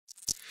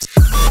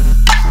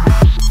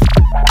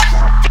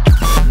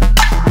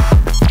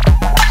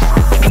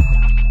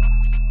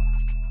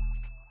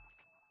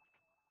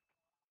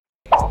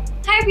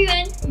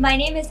my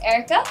name is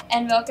Erica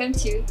and welcome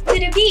to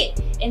the Beat,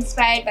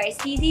 inspired by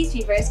Felize's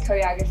reverse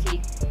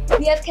choreography.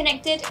 We have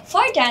connected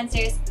 4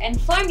 dancers and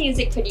 4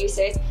 music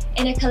producers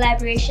in a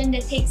collaboration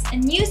that takes a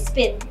new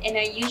spin in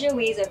our usual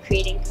ways of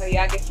creating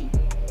choreography.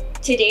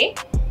 Today,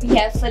 we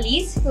have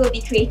Felize, who will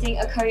be creating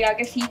a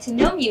choreography to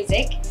no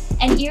music,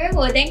 and E-Reng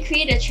will then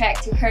create a track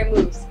to her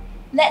moves.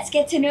 Let's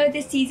get to know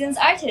this season's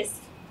artists.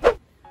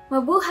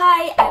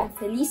 Mabuhay! I'm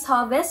Felize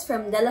Joves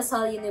from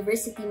Salle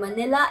University,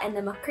 Manila, and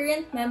I'm a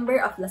current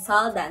member of La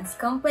Salle Dance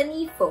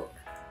Company, Folk.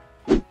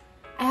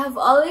 I have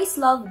always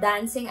loved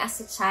dancing as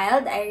a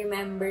child. I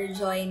remember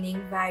joining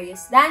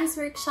various dance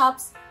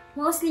workshops,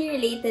 mostly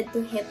related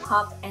to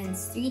hip-hop and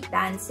street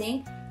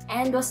dancing,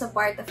 and was a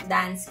part of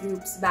dance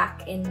groups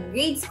back in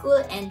grade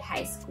school and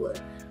high school.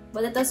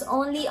 But it was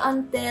only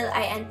until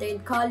I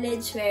entered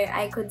college where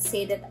I could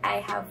say that I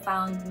have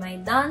found my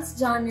dance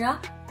genre,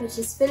 which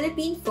is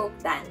Philippine folk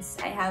dance.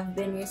 I have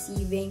been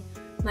receiving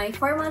my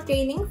formal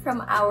training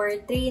from our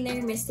trainer,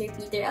 Mr.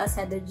 Peter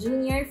Alcedo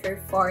Jr. for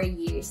 4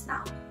 years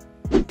now.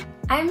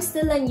 I'm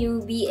still a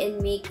newbie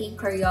in making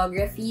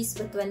choreographies,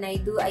 but when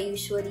I do, I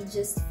usually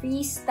just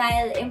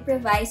freestyle,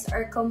 improvise,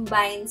 or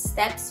combine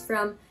steps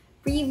from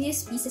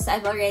previous pieces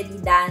I've already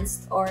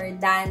danced or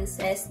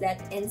dances that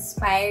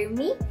inspire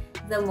me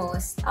the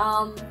most.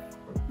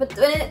 But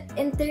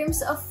in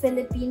terms of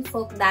Philippine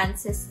folk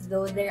dances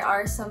though, there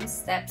are some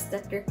steps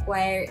that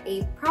require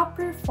a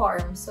proper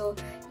form. So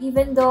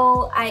even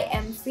though I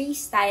am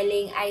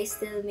freestyling, I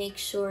still make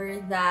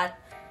sure that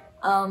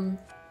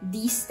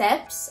these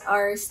steps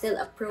are still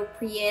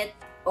appropriate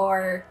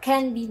or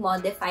can be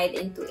modified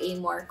into a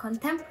more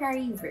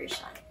contemporary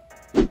version.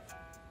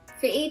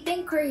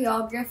 Creating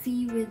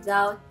choreography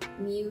without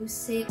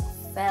music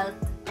felt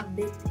a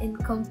bit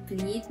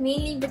incomplete,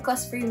 mainly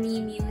because for me,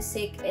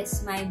 music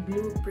is my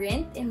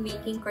blueprint in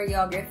making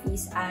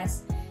choreographies,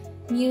 as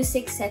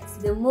music sets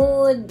the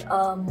mood,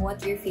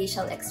 what your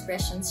facial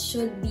expressions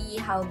should be,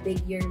 how big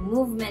your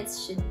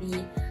movements should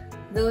be.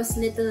 Those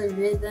little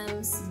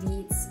rhythms,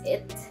 beats,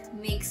 it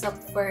makes up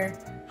for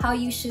how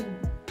you should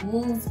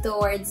move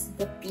towards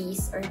the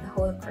piece or the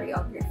whole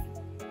choreography.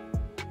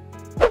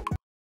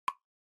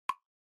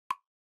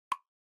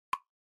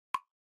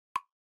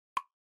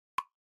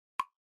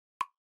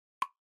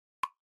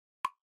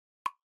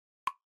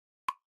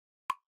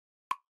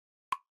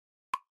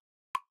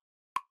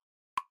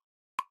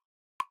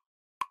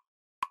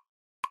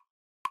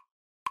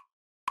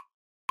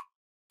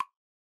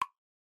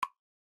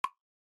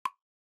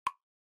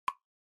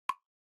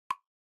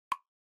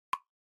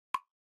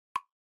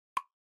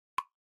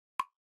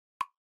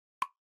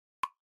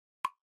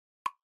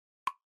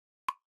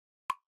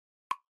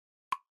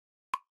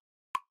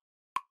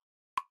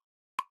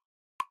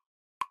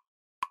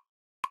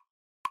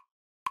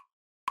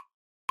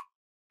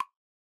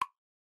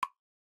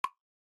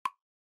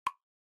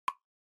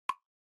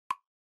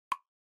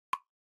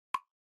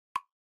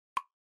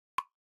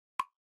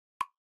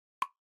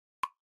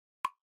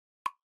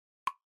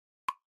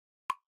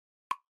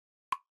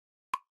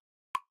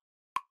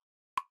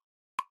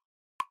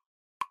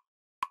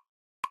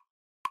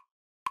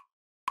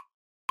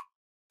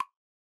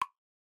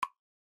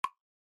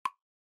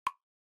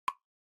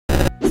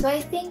 So I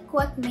think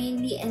what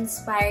mainly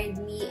inspired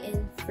me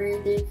in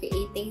further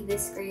creating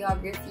this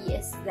choreography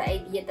is the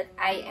idea that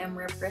I am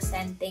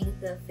representing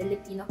the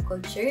Filipino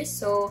culture.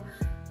 So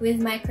with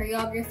my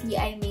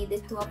choreography, I made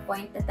it to a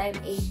point that I'm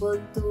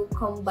able to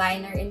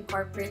combine or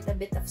incorporate a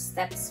bit of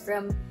steps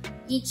from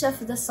each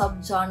of the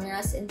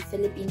subgenres in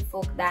Philippine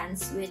folk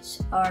dance, which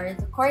are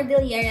the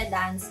Cordillera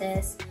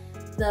dances,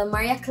 the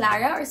Maria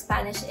Clara or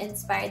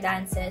Spanish-inspired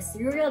dances,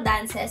 rural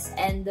dances,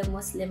 and the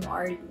Muslim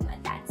or Luma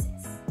dances.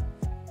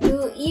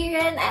 To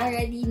E-Reng, I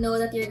already know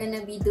that you're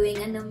gonna be doing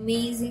an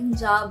amazing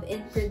job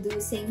in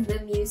producing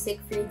the music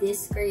for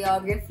this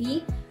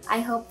choreography. I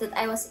hope that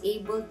I was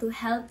able to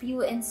help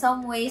you in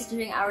some ways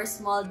during our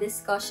small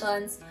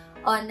discussions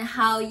on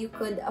how you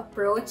could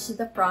approach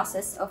the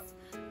process of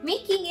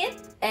making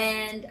it,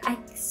 and I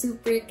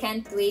super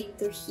can't wait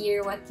to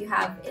hear what you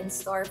have in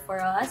store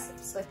for us.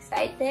 I'm so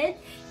excited.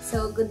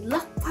 So good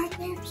luck,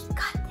 partner. We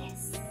got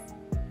this.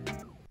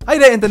 Hi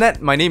there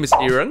Internet, my name is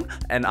E-Reng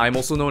and I'm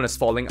also known as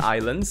Falling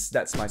Islands.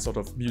 That's my sort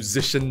of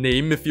musician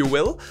name, if you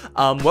will.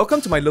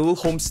 Welcome to my little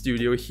home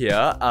studio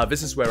here.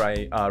 This is where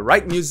I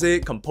write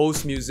music,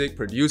 compose music,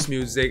 produce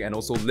music, and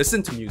also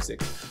listen to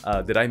music.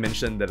 Did I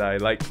mention that I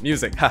like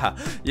music?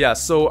 Yeah,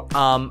 so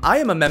I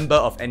am a member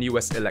of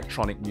NUS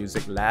Electronic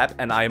Music Lab,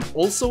 and I am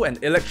also an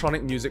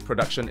electronic music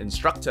production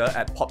instructor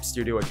at Pop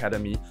Studio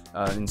Academy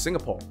in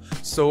Singapore.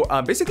 So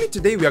basically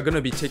today we are going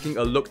to be taking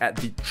a look at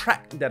the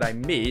track that I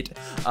made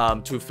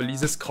to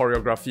Felize's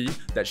choreography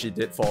that she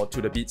did for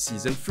To The Beat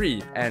Season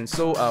 3. And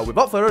so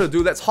without further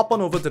ado, let's hop on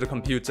over to the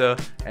computer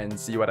and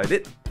see what I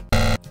did.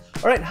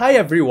 Alright, hi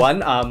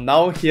everyone. I'm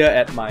now here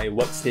at my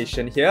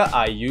workstation here.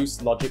 I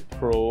use Logic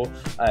Pro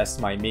as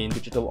my main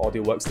digital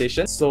audio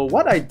workstation. So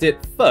what I did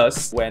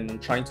first when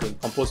trying to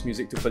compose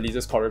music to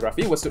Felize's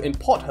choreography was to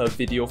import her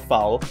video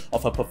file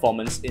of her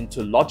performance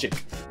into Logic.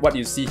 What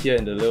you see here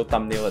in the little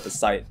thumbnail at the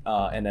side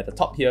and at the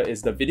top here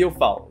is the video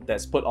file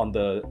that's put on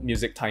the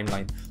music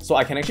timeline. So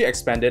I can actually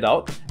expand it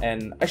out,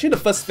 and actually the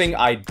first thing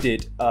I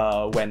did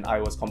when I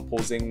was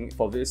composing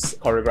for this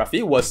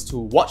choreography was to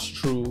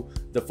watch through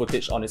the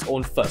footage on its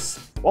own first.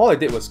 All I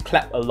did was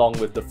clap along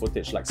with the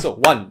footage like so.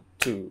 1,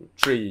 2,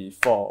 3,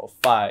 4,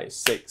 5,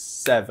 6,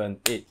 7,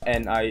 8.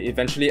 And I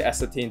eventually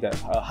ascertained that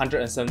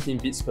 117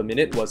 beats per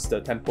minute was the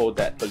tempo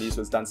that Felize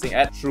was dancing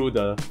at through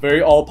the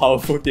very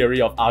all-powerful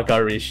theory of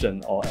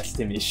agaration or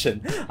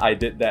estimation. I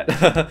did that.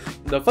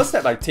 The first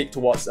step I take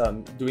towards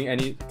doing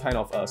any kind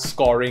of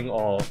scoring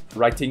or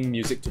writing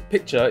music to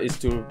picture is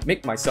to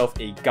make myself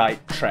a guide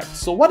track.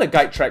 So what a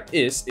guide track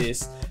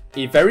is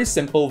a very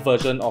simple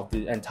version of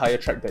the entire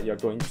track that you're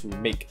going to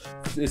make.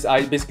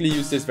 I basically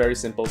use this very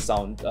simple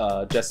sound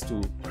just to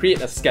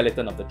create a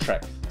skeleton of the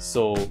track.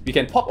 So we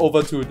can pop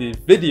over to the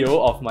video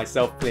of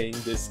myself playing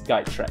this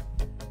guide track.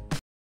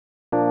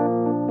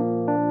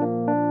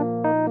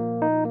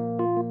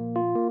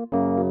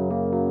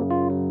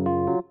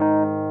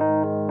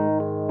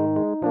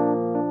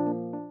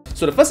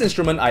 So the first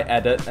instrument I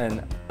added,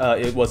 and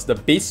it was the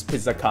bass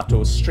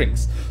pizzicato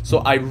strings. So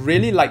I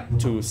really like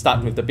to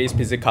start with the bass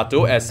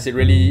pizzicato as it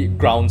really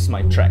grounds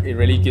my track. It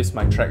really gives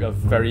my track a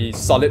very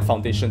solid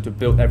foundation to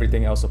build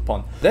everything else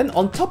upon. Then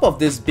on top of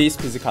this bass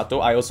pizzicato,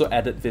 I also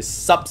added this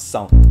sub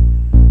sound.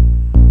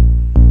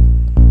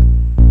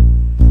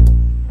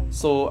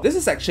 So this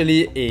is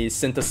actually a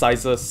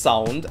synthesizer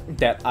sound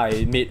that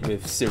I made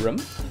with Serum.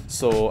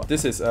 So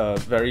this is a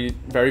very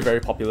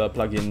popular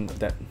plugin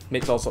that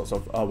makes all sorts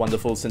of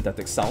wonderful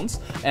synthetic sounds.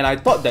 And I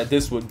thought that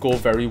this would go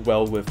very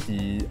well with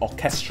the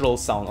orchestral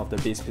sound of the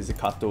bass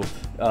pizzicato,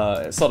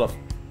 sort of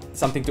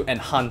something to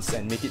enhance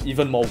and make it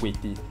even more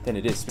weighty than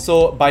it is.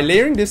 So by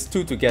layering these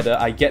two together,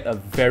 I get a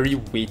very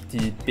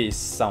weighty bass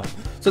sound.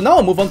 So now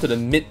I'll move on to the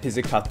mid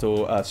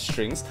pizzicato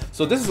strings.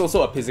 So this is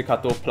also a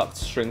pizzicato plucked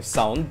string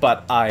sound,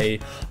 but I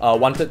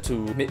wanted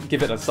to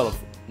give it a sort of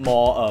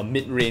more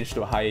mid-range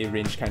to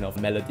high-range kind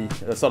of melody,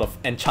 a sort of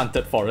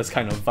enchanted forest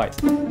kind of vibe.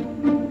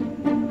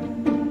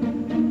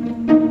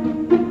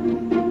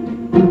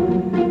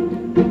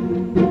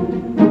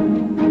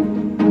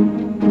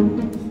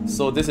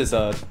 So this is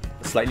a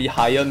slightly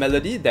higher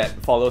melody that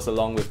follows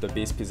along with the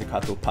bass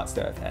pizzicato parts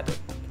that I've added.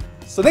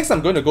 So next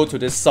I'm going to go to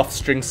this soft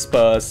string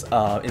spurs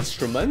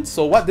instrument.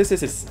 So what this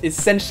is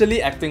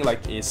essentially acting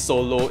like a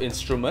solo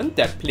instrument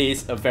that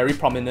plays a very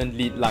prominent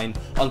lead line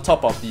on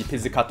top of the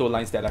pizzicato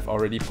lines that I've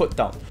already put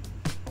down.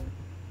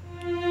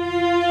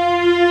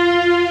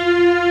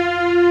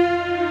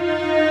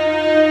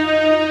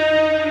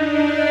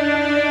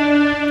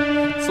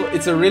 So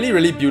it's a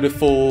really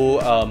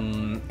beautiful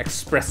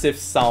expressive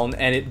sound,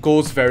 and it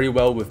goes very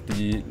well with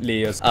the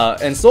layers.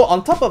 And so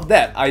on top of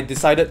that, I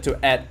decided to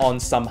add on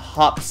some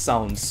harp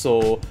sounds.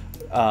 So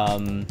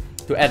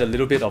to add a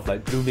little bit of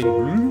like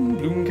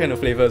bloom kind of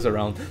flavors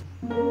around.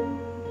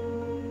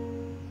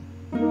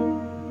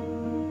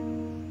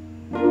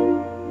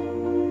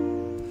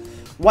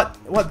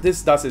 What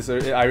this does is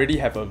I already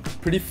have a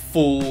pretty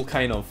full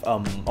kind of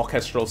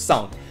orchestral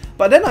sound.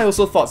 But then I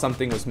also thought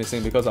something was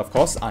missing because, of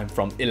course, I'm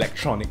from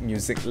Electronic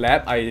Music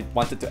Lab. I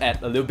wanted to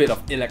add a little bit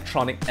of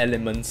electronic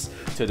elements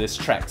to this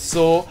track.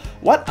 So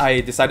what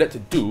I decided to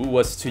do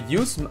was to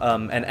use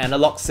an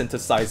analog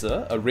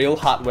synthesizer, a real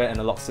hardware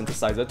analog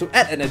synthesizer, to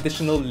add an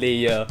additional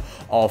layer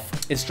of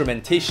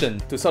instrumentation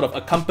to sort of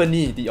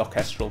accompany the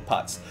orchestral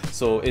parts.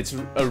 So it's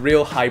a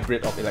real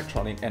hybrid of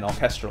electronic and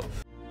orchestral.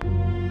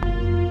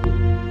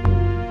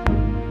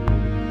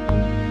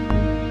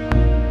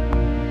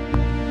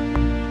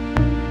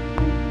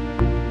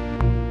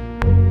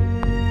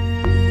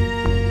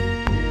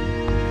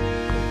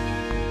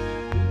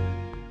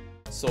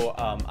 So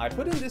I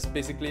put in this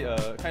basically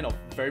a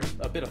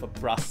bit of a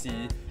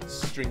brassy,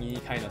 stringy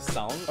kind of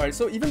sound. Alright,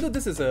 so even though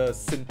this is a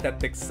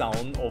synthetic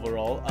sound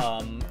overall,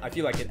 I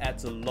feel like it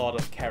adds a lot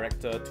of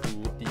character to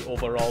the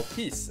overall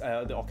piece,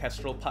 the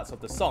orchestral parts of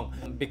the song,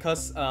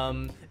 because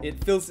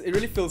it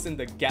really fills in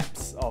the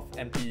gaps of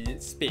empty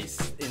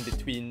space in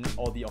between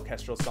all the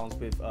orchestral sounds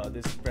with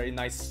this very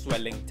nice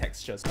swelling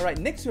textures. Alright,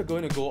 next we're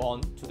going to go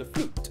on to the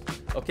flute.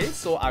 Okay,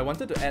 so I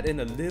wanted to add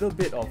in a little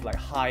bit of like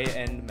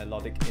high-end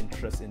melodic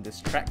interest in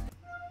this track.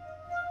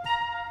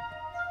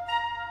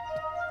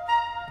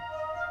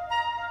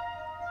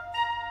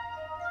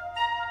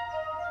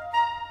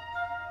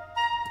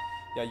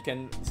 Yeah, you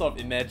can sort of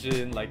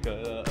imagine like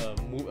a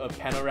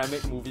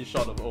panoramic movie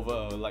shot of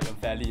over like a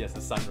valley as the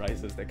sun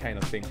rises, that kind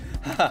of thing.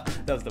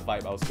 That was the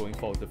vibe I was going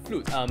for with the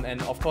flute.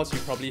 And of course, you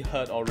probably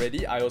heard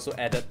already, I also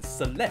added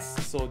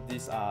Celeste. So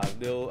these are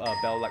little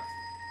bell-like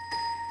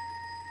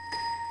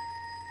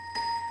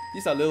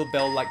These are little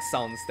bell-like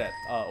sounds that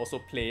also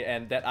play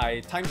and that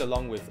I timed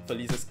along with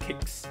Felize's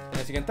kicks. And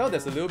as you can tell,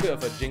 there's a little bit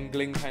of a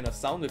jingling kind of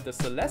sound with the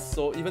Celeste,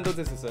 so even though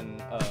this is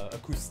an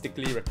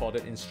acoustically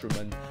recorded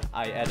instrument,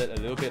 I added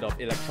a little bit of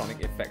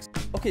electronic effects.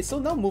 Okay, so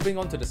now moving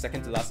on to the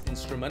second to last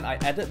instrument, I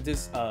added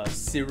this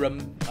Serum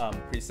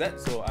preset,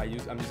 so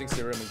I'm using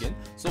Serum again.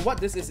 So what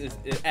this is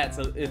it's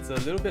a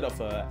little bit of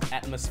a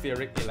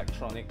atmospheric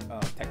electronic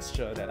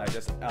texture that I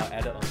just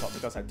added on top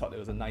because I thought it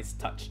was a nice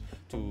touch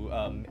to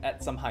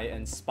add some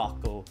high-end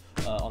sparkle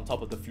on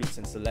top of the flutes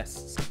and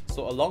celestes.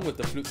 So along with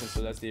the flutes and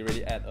celestes, they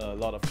really add a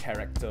lot of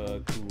character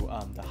to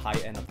the high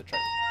end of the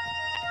track.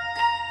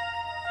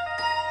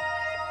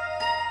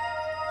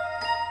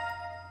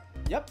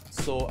 Yep,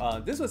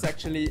 so this was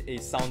actually a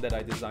sound that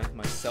I designed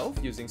myself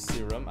using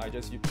Serum. I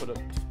just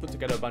put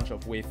together a bunch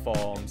of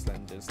waveforms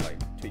and just like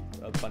tweaked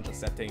a bunch of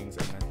settings,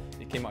 and then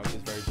it came out with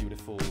this very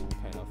beautiful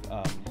kind of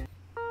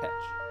patch.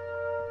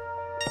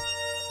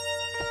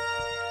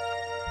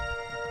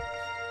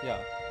 Yeah,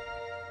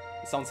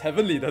 it sounds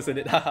heavenly, doesn't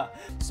it?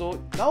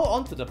 So now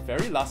on to the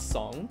very last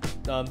song.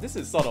 This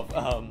is sort of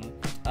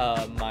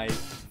my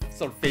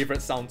sort of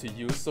favorite sound to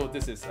use. So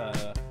this is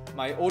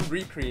my own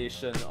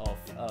recreation of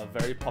a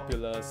very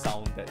popular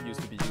sound that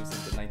used to be used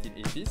in the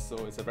 1980s. So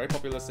it's a very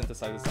popular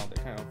synthesizer sound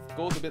that kind of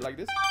goes a bit like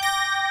this.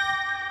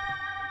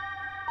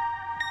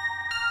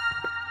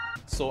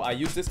 So I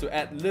used this to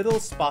add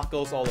little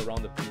sparkles all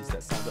around the piece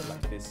that sounded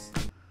like this.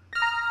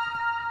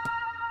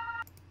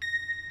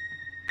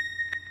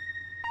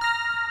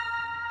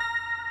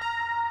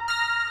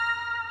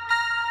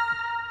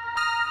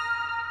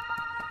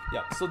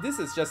 Yeah, so this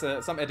is just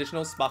some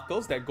additional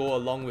sparkles that go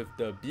along with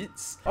the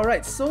beats.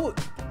 Alright, so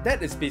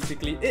that is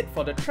basically it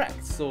for the track.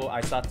 So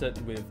I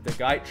started with the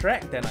guide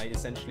track, then I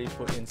essentially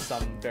put in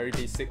some very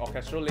basic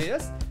orchestral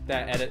layers,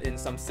 then I added in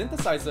some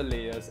synthesizer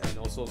layers and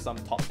also some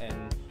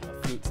top-end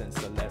flutes and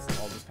celeste and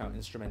all this kind of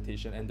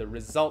instrumentation, and the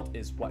result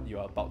is what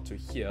you're about to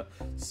hear.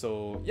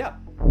 So yeah.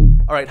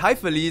 Alright, hi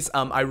Felize.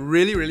 I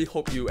really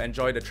hope you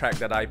enjoyed the track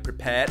that I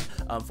prepared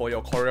for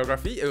your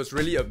choreography. It was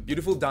really a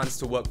beautiful dance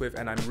to work with,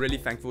 and I'm really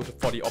thankful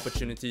for the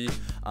opportunity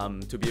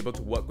to be able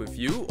to work with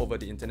you over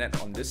the internet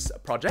on this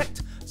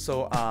project.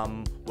 So,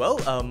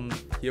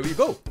 here we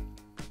go.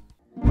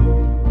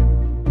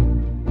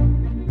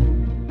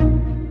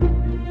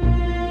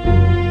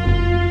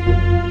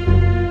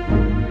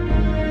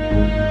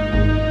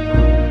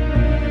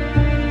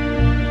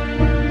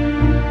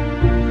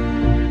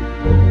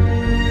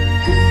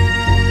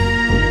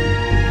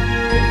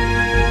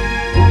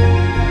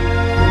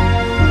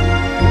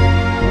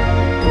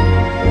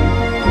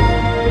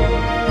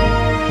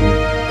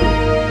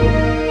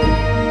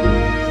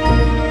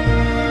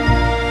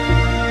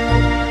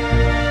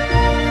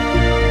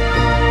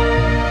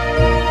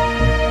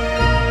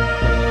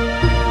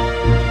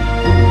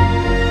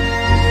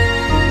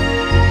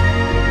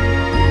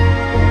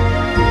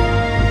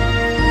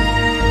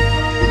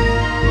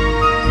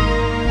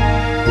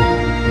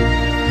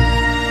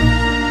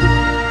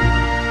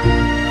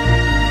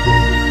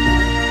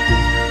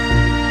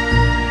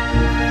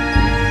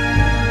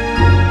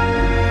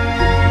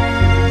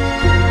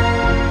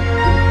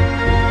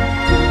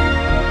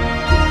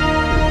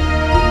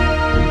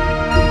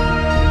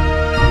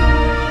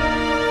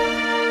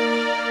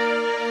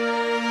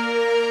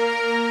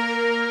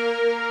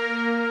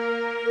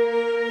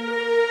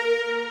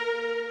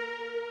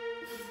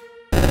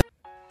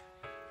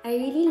 I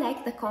really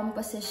like the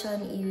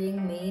composition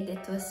E-Reng made.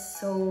 It was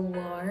so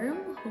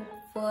warm,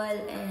 hopeful,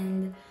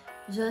 and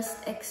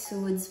just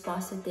exudes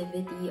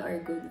positivity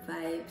or good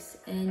vibes.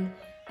 And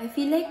I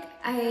feel like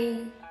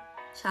I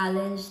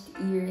challenged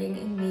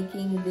E-Reng in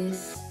making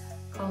this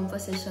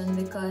composition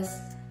because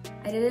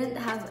I didn't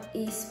have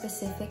a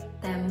specific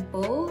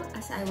tempo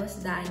as I was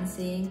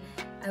dancing.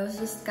 I was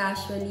just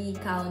casually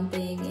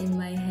counting in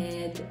my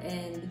head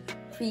and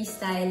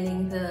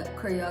freestyling the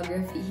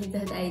choreography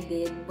that I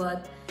did,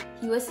 but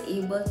he was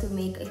able to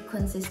make a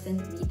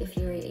consistent beat if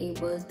you were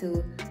able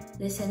to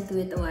listen to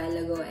it a while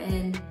ago.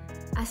 And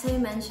as I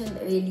mentioned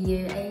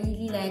earlier, I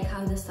really like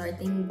how the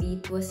starting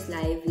beat was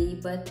lively,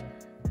 but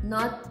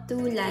not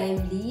too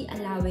lively,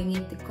 allowing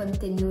it to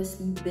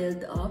continuously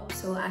build up.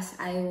 So as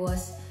I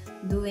was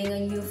doing a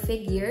new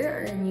figure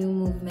or a new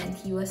movement,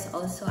 he was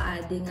also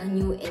adding a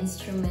new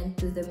instrument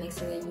to the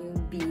mix or a new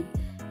beat.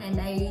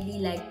 And I really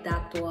like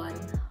that one.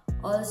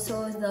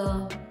 Also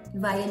the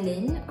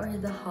violin or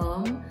the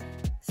hum.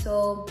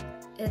 So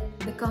it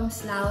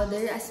becomes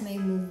louder as my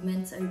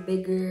movements are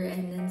bigger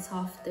and then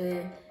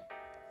softer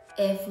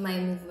if my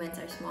movements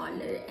are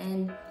smaller.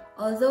 And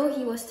although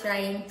he was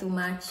trying to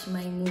match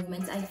my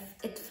movements,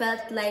 it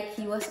felt like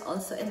he was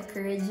also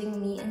encouraging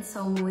me in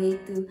some way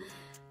to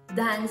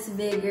dance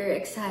bigger,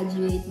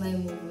 exaggerate my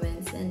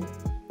movements, and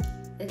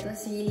it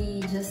was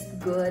really just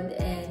good.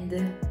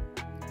 And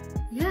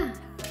yeah,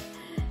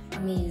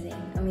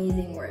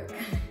 amazing work.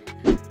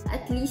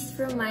 At least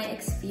from my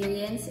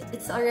experience,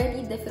 it's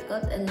already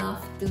difficult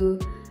enough to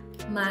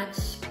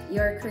match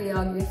your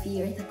choreography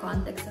or the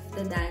context of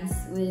the dance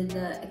with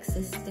the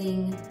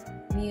existing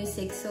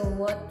music. So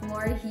what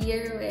more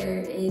here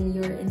wherein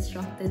you're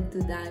instructed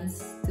to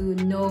dance, to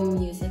know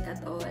music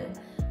at all.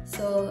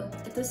 So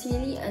it was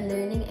really a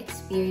learning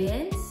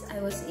experience. I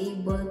was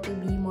able to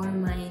be more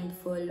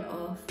mindful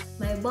of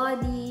my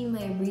body,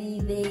 my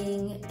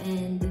breathing,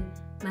 and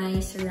my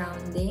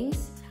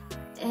surroundings.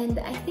 And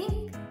I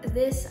think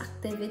this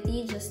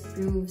activity just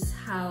proves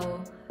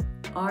how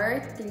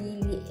art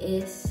really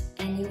is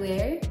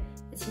anywhere.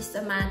 It's just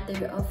a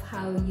matter of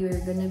how you're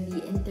gonna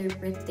be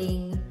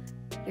interpreting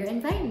your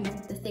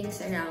environment, the things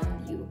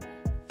around you.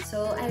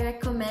 So I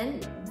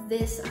recommend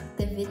this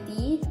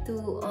activity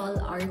to all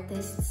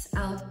artists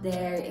out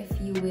there if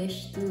you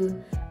wish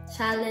to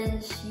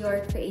challenge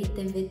your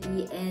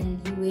creativity and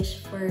you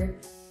wish for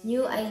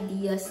new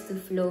ideas to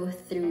flow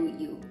through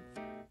you.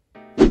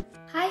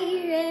 Hi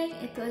E-Reng!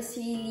 It was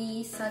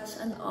really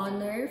such an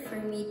honor for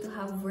me to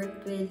have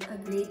worked with a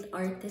great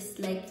artist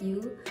like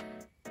you.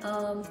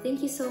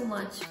 Thank you so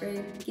much for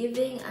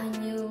giving a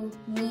new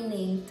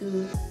meaning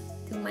to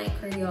my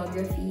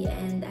choreography,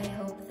 and I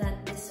hope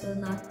that this will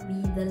not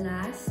be the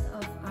last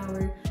of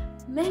our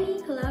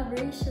many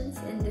collaborations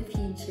in the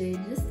future.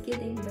 Just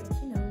kidding, but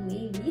you know,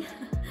 maybe.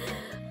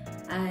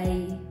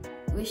 I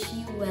wish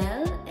you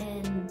well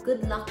and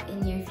good luck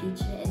in your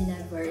future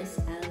endeavors.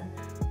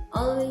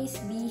 I'll always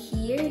be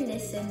here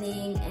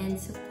listening and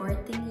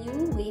supporting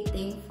you,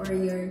 waiting for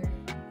your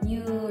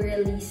new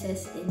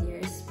releases in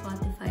your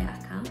Spotify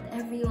account.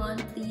 Everyone,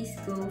 please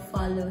go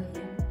follow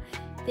him.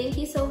 Thank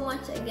you so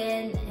much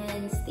again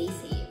and stay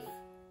safe.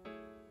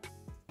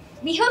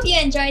 We hope you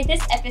enjoyed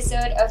this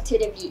episode of To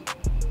The Beat.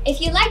 If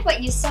you like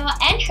what you saw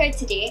and heard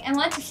today and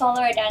want to follow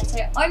our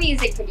dancer or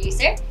music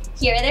producer,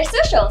 here are their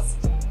socials.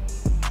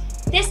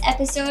 This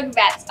episode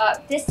wraps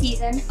up this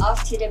season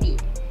of To The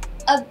Beat.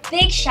 A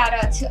big shout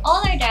out to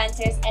all our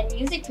dancers and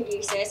music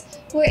producers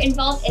who were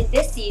involved in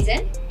this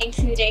season,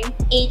 including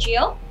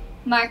Adriel,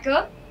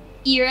 Marco,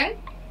 E-Reng,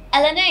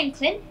 Elena and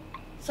Clint,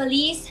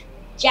 Felize,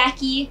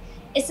 Jackie,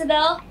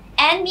 Isabel,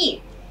 and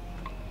me.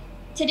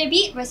 To The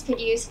Beat was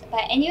produced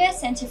by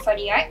NUS Center for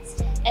the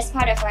Arts as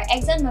part of our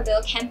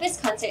ExxonMobil Campus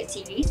Concerts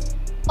series,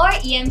 or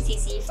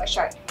EMCC for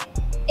short.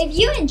 If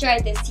you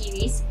enjoyed this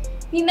series,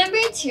 remember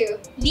to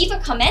leave a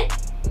comment,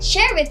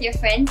 share with your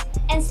friends,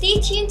 and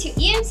stay tuned to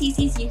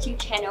EMCC's YouTube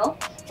channel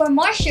for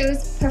more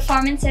shows,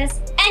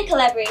 performances, and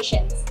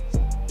collaborations.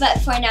 But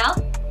for now,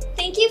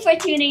 thank you for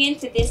tuning in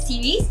to this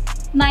series.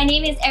 My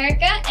name is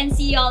Erica, and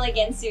see you all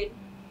again soon.